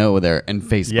 no, they're in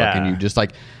Facebook and you just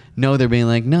like, no, they're being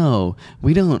like, no,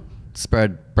 we don't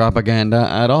spread propaganda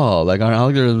at all. Like our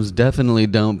algorithms definitely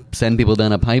don't send people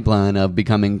down a pipeline of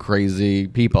becoming crazy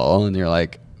people. And you're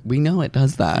like, we know it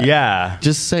does that. Yeah.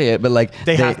 Just say it. But like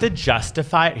they have to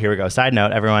justify it. Here we go. Side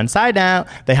note, everyone. Side note.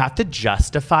 They have to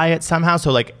justify it somehow.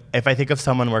 So like if I think of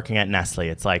someone working at Nestle,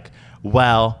 it's like,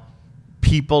 well,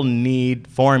 people need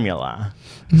formula.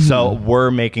 So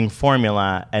we're making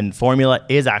formula, and formula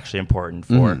is actually important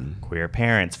for queer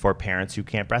parents, for parents who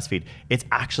can't breastfeed. It's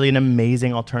actually an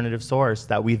amazing alternative source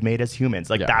that we've made as humans.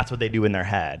 Like that's what they do in their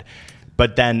head.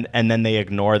 But then they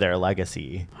ignore their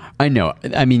legacy. I know.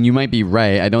 I mean, you might be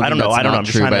right. I don't know. I'm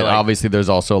true, but obviously there's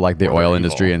also like the oil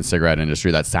industry and cigarette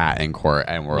industry that sat in court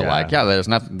and were like, there's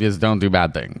nothing. These don't do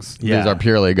bad things. Yeah. These are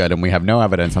purely good, and we have no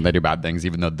evidence that they do bad things,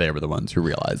 even though they were the ones who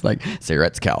realized like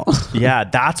cigarettes kill. Yeah,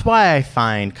 that's why I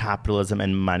find capitalism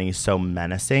and money so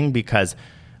menacing, because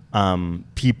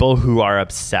people who are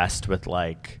obsessed with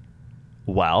like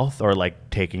wealth or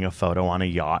like taking a photo on a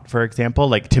yacht, for example,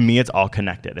 like to me it's all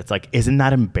connected. It's like, isn't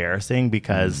that embarrassing?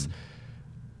 Because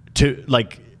to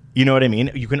like, you know what I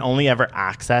mean? You can only ever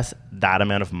access that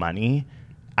amount of money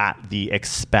at the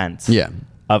expense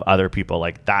of other people.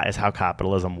 Like that is how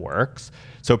capitalism works.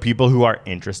 So people who are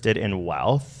interested in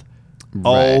wealth,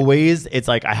 always, it's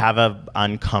like I have a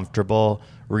uncomfortable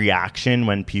reaction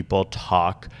when people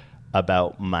talk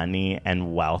about money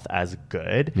and wealth as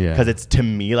good, because it's to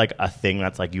me like a thing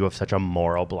that's like you have such a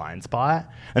moral blind spot.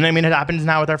 And I mean, it happens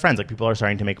now with our friends. Like people are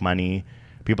starting to make money.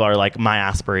 People are like, my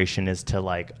aspiration is to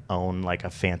like own like a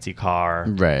fancy car,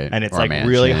 right? And it's or like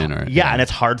really, and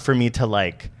it's hard for me to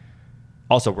like.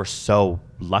 Also, we're so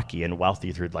lucky and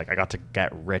wealthy through like I got to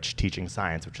get rich teaching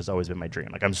science, which has always been my dream.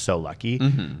 Like I'm so lucky,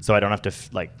 so I don't have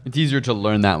to It's easier to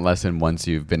learn that lesson once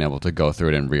you've been able to go through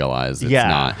it and realize it's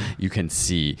not. You can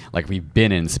see, like we've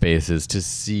been in spaces to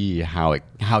see how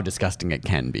disgusting it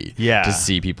can be. Yeah, to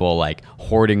see people like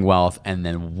hoarding wealth and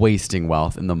then wasting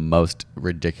wealth in the most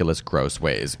ridiculous, gross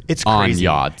ways. It's on crazy.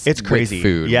 Yachts. It's crazy. With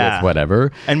food. With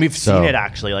whatever. And we've seen it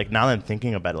actually. Like now that I'm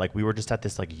thinking about it, like we were just at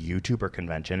this like YouTuber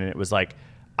convention, and it was like.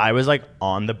 I was like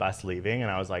on the bus leaving, and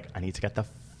I was like, I need to get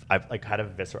I've like had a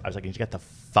visceral. I was like, I need to get the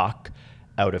fuck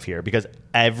out of here, because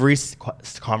every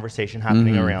conversation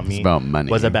happening around me about money.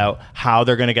 Was about how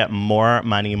they're gonna get more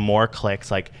money, more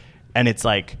clicks, like, and it's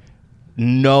like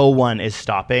no one is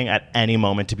stopping at any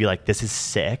moment to be like, this is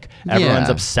sick. Everyone's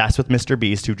obsessed with Mr.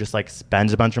 Beast, who just like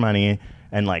spends a bunch of money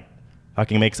and like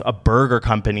fucking makes a burger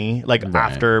company like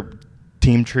after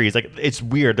Team Trees. Like it's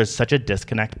weird. There's such a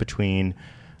disconnect between.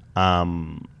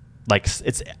 Like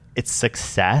it's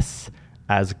success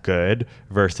as good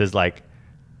versus like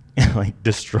like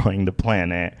destroying the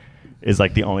planet is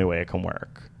like the only way it can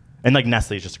work. And like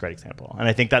Nestle is just a great example. And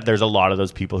I think that there's a lot of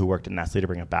those people who worked at Nestle, to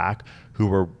bring it back, who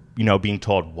were, you know, being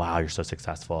told, wow, you're so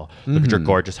successful. Look at your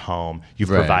gorgeous home. You've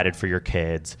provided for your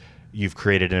kids. You've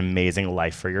created an amazing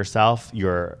life for yourself.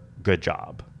 You're good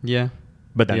job. Yeah.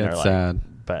 But then they're like, sad.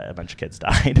 But a bunch of kids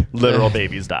died. Literal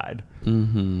babies died.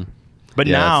 But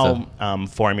now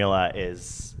formula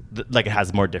is like it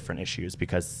has more different issues,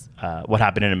 because what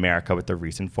happened in America with the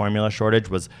recent formula shortage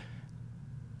was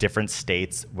different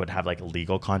states would have like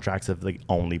legal contracts of like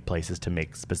only places to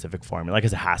make specific formula,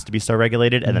 because it has to be so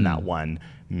regulated. And then that one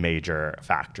major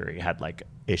factory had like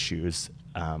issues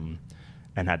and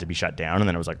had to be shut down. And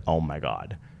then it was like, oh my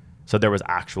God. So there was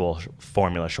actual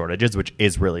formula shortages, which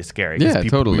is really scary because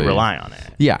people we rely on it.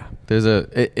 Yeah, there's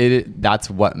that's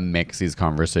what makes these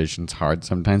conversations hard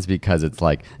sometimes, because it's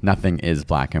like nothing is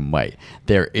black and white.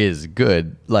 There is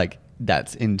good, like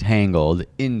that's entangled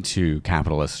into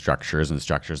capitalist structures and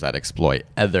structures that exploit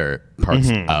other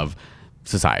parts of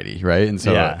society, right? And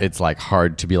so it's like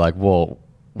hard to be like, well,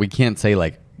 we can't say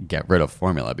like get rid of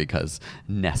formula because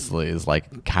Nestle is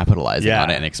like capitalizing on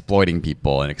it and exploiting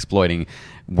people and exploiting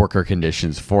worker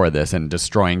conditions for this and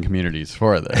destroying communities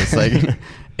for this. Like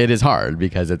it is hard,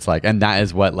 because it's like, and that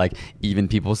is what like even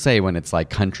people say when it's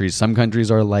like some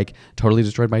countries are like totally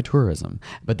destroyed by tourism,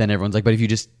 but then everyone's like, but if you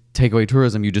just take away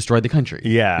tourism, you destroy the country.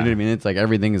 Yeah. You know what I mean? It's like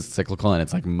everything is cyclical, and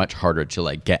it's like much harder to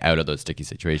like get out of those sticky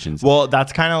situations. Well,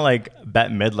 that's kind of like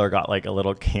Bette Midler got like a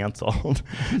little canceled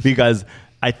because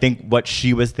I think what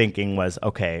she was thinking was,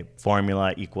 okay,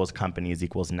 formula equals companies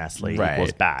equals Nestle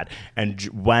equals bad. And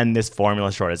when this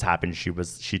formula shortage happened, she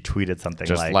tweeted something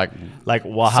just like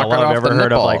well, how long have you ever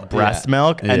heard of like breast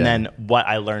milk? And then what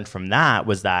I learned from that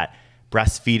was that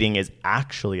breastfeeding is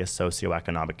actually a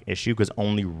socioeconomic issue, because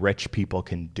only rich people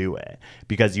can do it,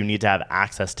 because you need to have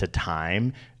access to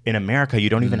time. In America, you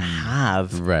don't even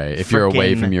have if you're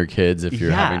away from your kids, if you're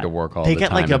having to work all the time. They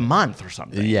get like a month or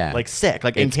something. Yeah. Like sick.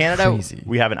 Like in Canada, crazy.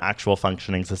 We have an actual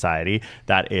functioning society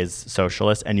that is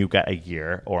socialist, and you get a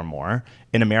year or more.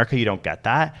 In America, you don't get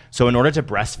that. So in order to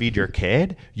breastfeed your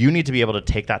kid, you need to be able to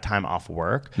take that time off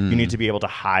work. You need to be able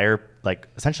to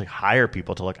essentially hire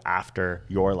people to look after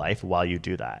your life while you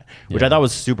do that, which I thought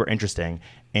was super interesting.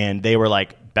 And they were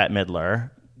like, Bette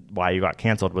Midler, why you got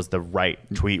canceled was the right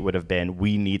tweet would have been,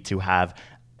 we need to have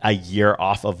a year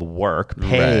off of work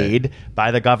paid by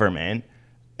the government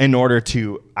in order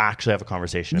to actually have a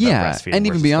conversation about breastfeeding. And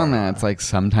even beyond that, it's like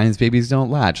sometimes babies don't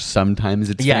latch. Sometimes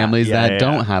it's families that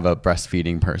don't have a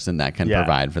breastfeeding person that can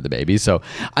provide for the baby. So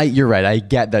you're right. I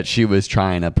get that she was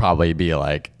trying to probably be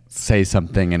like, say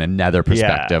something in another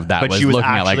perspective that was looking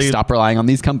at like, stop relying on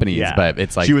these companies. But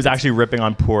it's like she was actually ripping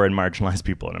on poor and marginalized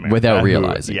people in America without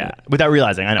realizing without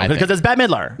realizing. I know, because it's Bette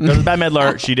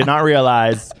Midler. She did not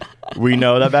realize. We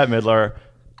know that Bette Midler,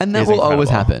 and that will always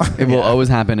happen. It will always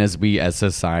happen as we as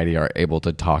society are able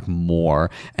to talk more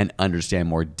and understand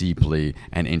more deeply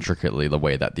and intricately the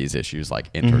way that these issues like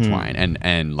intertwine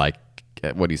and like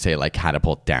what do you say, like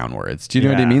catapult downwards. Do you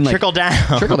know what I mean? Like trickle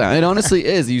down. Trickle down. It honestly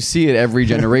is. You see it every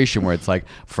generation where it's like,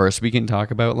 first we can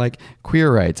talk about like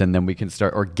queer rights, and then we can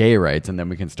start, or gay rights, and then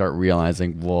we can start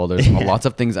realizing, well, there's lots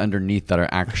of things underneath that are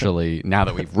actually, now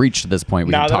that we've reached this point,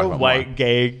 we now can talk that a about white more.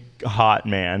 gay hot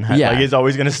man like he's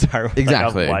always going to start with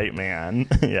Exactly. like a white man.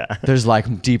 Yeah, there's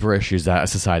like deeper issues that a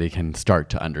society can start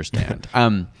to understand.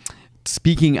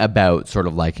 Speaking about sort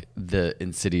of like the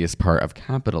insidious part of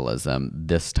capitalism,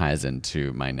 this ties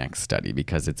into my next study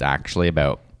because it's actually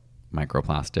about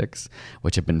microplastics,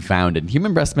 which have been found in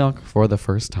human breast milk for the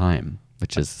first time,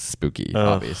 which is spooky,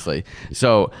 obviously.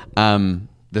 So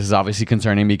this is obviously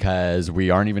concerning because we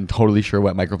aren't even totally sure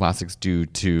what microplastics do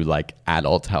to like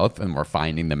adult health, and we're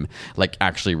finding them like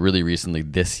actually really recently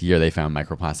this year they found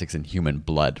microplastics in human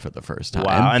blood for the first time.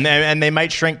 Wow, and they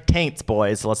might shrink taints,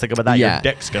 boys. So let's think about that. Yeah. Your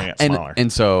dick's gonna get smaller.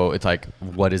 And so it's like,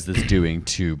 what is this doing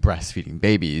to breastfeeding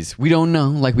babies? We don't know.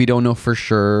 Like we don't know for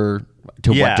sure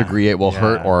to what degree it will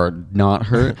hurt or not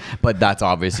hurt, but that's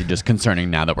obviously just concerning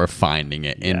now that we're finding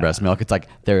it in breast milk. It's like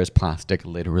there is plastic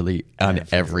literally on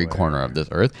every corner of this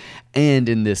earth. And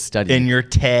in this study, in your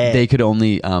tag, they could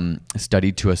only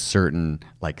study to a certain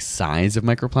like size of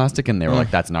microplastic, and they were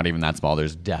like, that's not even that small.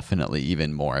 There's definitely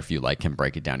even more if you like can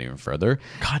break it down even further.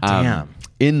 God damn.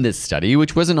 In this study,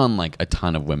 which wasn't on like a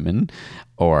ton of women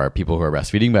or people who are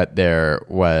breastfeeding, but there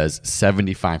was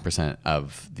 75%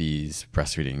 of these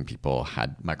breastfeeding people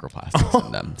had microplastics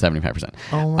in them.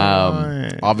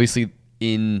 75%. Obviously,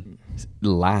 in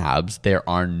labs, there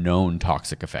are known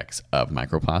toxic effects of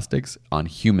microplastics on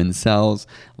human cells,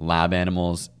 lab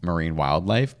animals, marine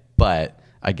wildlife. But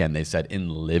again, they said in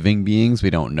living beings,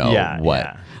 we don't know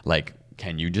what. Like,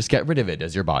 can you just get rid of it?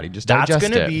 Does your body just digest it?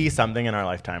 That's going to be something in our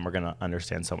lifetime we're going to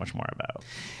understand so much more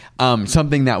about.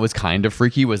 Something that was kind of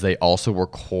freaky was they also were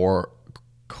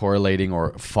correlating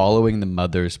or following the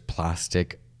mother's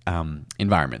plastic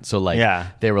environment. So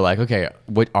like they were like, okay,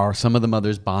 what are some of the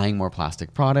mothers buying more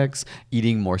plastic products,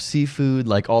 eating more seafood,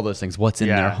 like all those things? What's in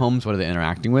their homes? What are they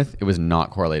interacting with? It was not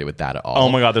correlated with that at all. Oh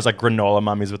my God, there's like granola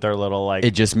mummies with their little like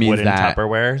it just means wooden that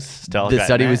Tupperwares. Still the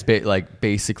study was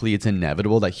basically it's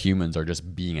inevitable that humans are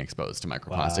just being exposed to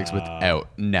microplastics without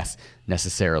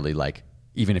necessarily like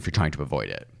even if you're trying to avoid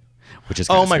it, which is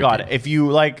oh my God, if you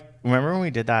like remember when we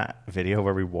did that video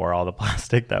where we wore all the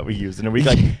plastic that we used in a week?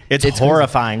 Like, it's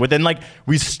horrifying. Within like,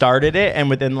 we started it, and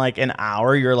within like an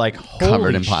hour, you're like, holy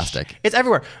covered in plastic. It's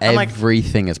everywhere.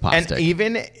 Everything is plastic. And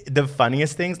even the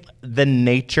funniest things, the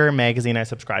Nature magazine I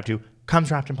subscribe to comes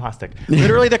wrapped in plastic.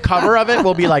 Literally, the cover of it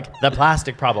will be like the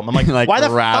plastic problem. I'm like why the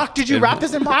fuck did you wrap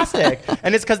this in plastic?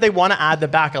 And it's because they want to add the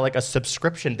back like a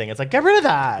subscription thing. It's like, get rid of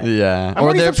that. Yeah.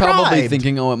 Or they're probably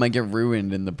thinking, oh, it might get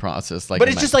ruined in the process. Like, but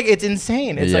it's just like, it's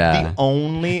insane. It's like the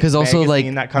only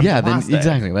magazine that comes in plastic.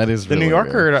 Exactly. That is the really New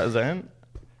Yorker weird. Doesn't.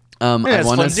 I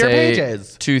want to say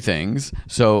pages. two things.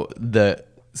 So the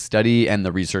study and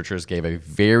the researchers gave a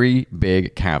very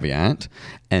big caveat,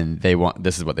 and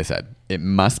this is what they said. It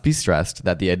must be stressed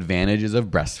that the advantages of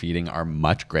breastfeeding are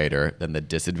much greater than the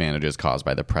disadvantages caused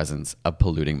by the presence of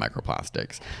polluting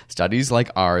microplastics. Studies like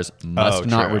ours must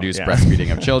not reduce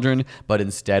breastfeeding of children, but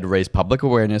instead raise public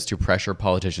awareness to pressure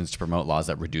politicians to promote laws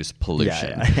that reduce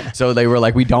pollution. So they were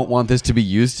like, we don't want this to be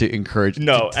used to encourage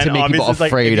to make people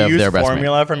afraid of their breastfeeding.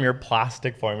 Formula from your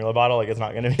plastic formula bottle, like it's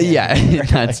not going to be. Yeah,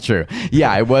 that's true. Yeah,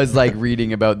 I was like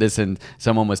reading about this, and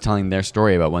someone was telling their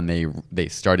story about when they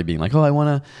started being like, oh, I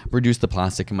want to reduce the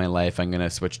plastic in my life. I'm going to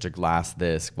switch to glass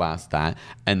this, glass that.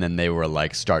 And then they were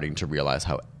like starting to realize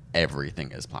how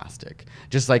everything is plastic.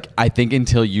 Just like, I think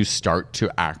until you start to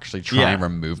actually try and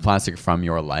remove plastic from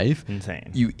your life,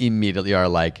 insane. You immediately are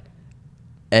like,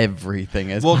 everything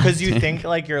is well, because you think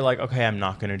like you're like, okay, I'm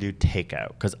not going to do takeout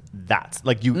because that's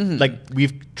like you like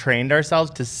we've trained ourselves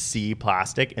to see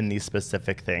plastic in these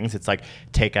specific things. It's like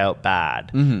takeout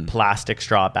bad, plastic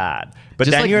straw bad, but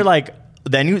just then you're like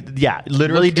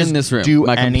literally look just in this room. do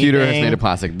my computer is anything. made of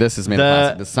plastic. This is made of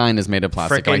plastic. The sign is made of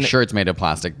plastic. My shirt's made of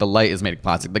plastic. The light is made of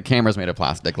plastic. The camera's made of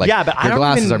plastic. Like, but your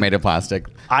glasses are made of plastic.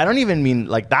 I don't even mean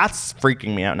like that's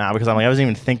freaking me out now because I'm like I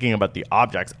wasn't even thinking about the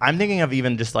objects. I'm thinking of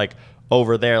even just like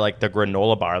over there, like the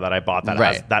granola bar that I bought that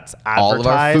has, that's advertised. All of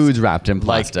our food's wrapped in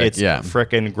plastic. Like it's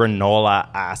freaking granola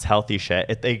ass healthy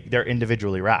shit. They're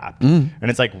individually wrapped, and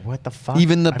it's like what the fuck.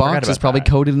 Even the box is probably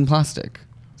coated in plastic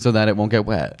so that it won't get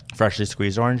wet. Freshly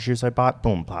squeezed orange juice I bought,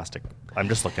 boom, plastic. I'm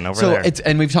just looking over there. So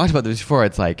and we've talked about this before.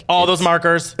 It's like all those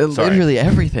markers. Literally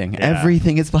everything. Yeah.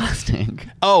 Everything is plastic.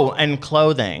 Oh, and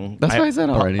clothing. That's what I said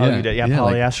already. Oh, you did. Yeah,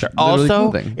 polyester. Also,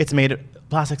 clothing. it's made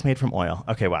plastic's made from oil.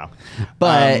 Okay, wow.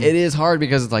 But it is hard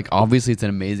because it's like obviously it's an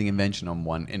amazing invention in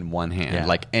one hand, Yeah.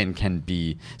 like, and can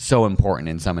be so important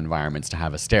in some environments to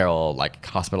have a sterile like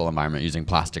hospital environment using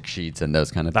plastic sheets and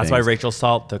those kind of That's things. why Rachel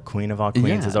Salt, the queen of all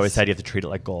queens, has Yes. always said you have to treat it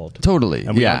like gold. Totally.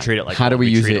 And we yeah. don't treat it like How do gold, we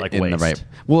use treat it like in waste. the right?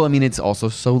 Well, I mean, it's also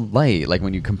so light. Like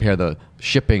when you compare the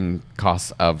shipping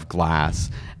costs of glass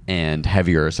and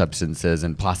heavier substances,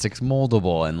 and plastic's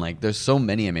moldable, and like there's so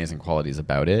many amazing qualities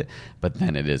about it. But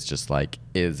then it is just like,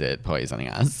 is it poisoning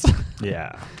us?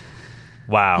 Yeah.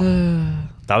 Wow.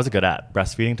 That was a good ad.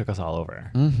 Breastfeeding took us all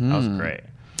over. Mm-hmm. That was great.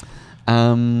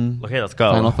 Okay, let's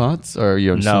go. Final thoughts, or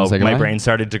you just No, wanna say my goodbye? brain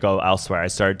started to go elsewhere. We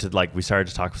started to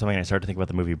talk about something, and I started to think about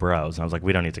the movie Bros. And I was like,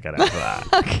 we don't need to get into that.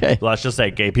 Okay. Let's just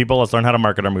say, gay people, let's learn how to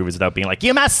market our movies without being like,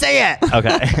 you must say it.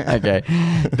 Okay. Okay.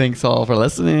 Thanks all for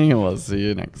listening, and we'll see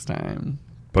you next time.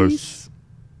 Peace.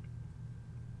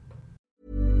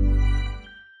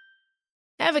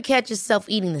 Ever catch yourself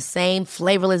eating the same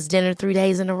flavorless dinner 3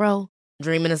 days in a row?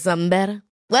 Dreaming of something better?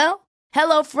 Well,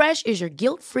 HelloFresh is your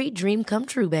guilt-free dream come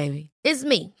true, baby. It's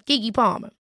me, Keke Palmer.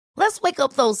 Let's wake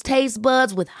up those taste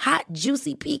buds with hot,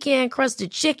 juicy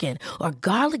pecan-crusted chicken or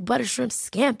garlic butter shrimp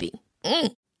scampi.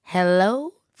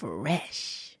 Hello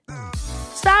Fresh.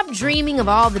 Stop dreaming of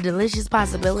all the delicious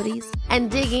possibilities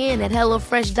and dig in at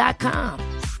HelloFresh.com.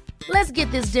 Let's get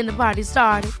this dinner party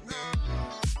started.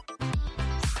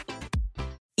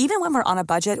 Even when we're on a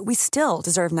budget, we still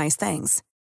deserve nice things.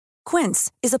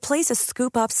 Quince is a place to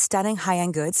scoop up stunning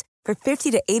high-end goods for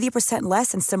 50 to 80%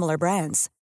 less than similar brands.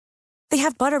 They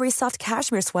have buttery soft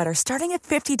cashmere sweaters starting at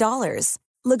 $50,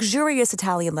 luxurious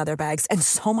Italian leather bags, and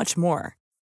so much more.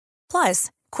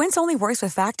 Plus, Quince only works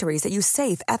with factories that use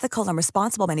safe, ethical, and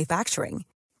responsible manufacturing.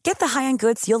 Get the high-end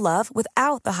goods you'll love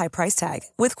without the high price tag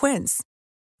with Quince.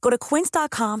 Go to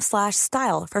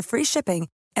quince.com/style for free shipping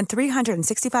and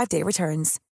 365-day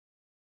returns.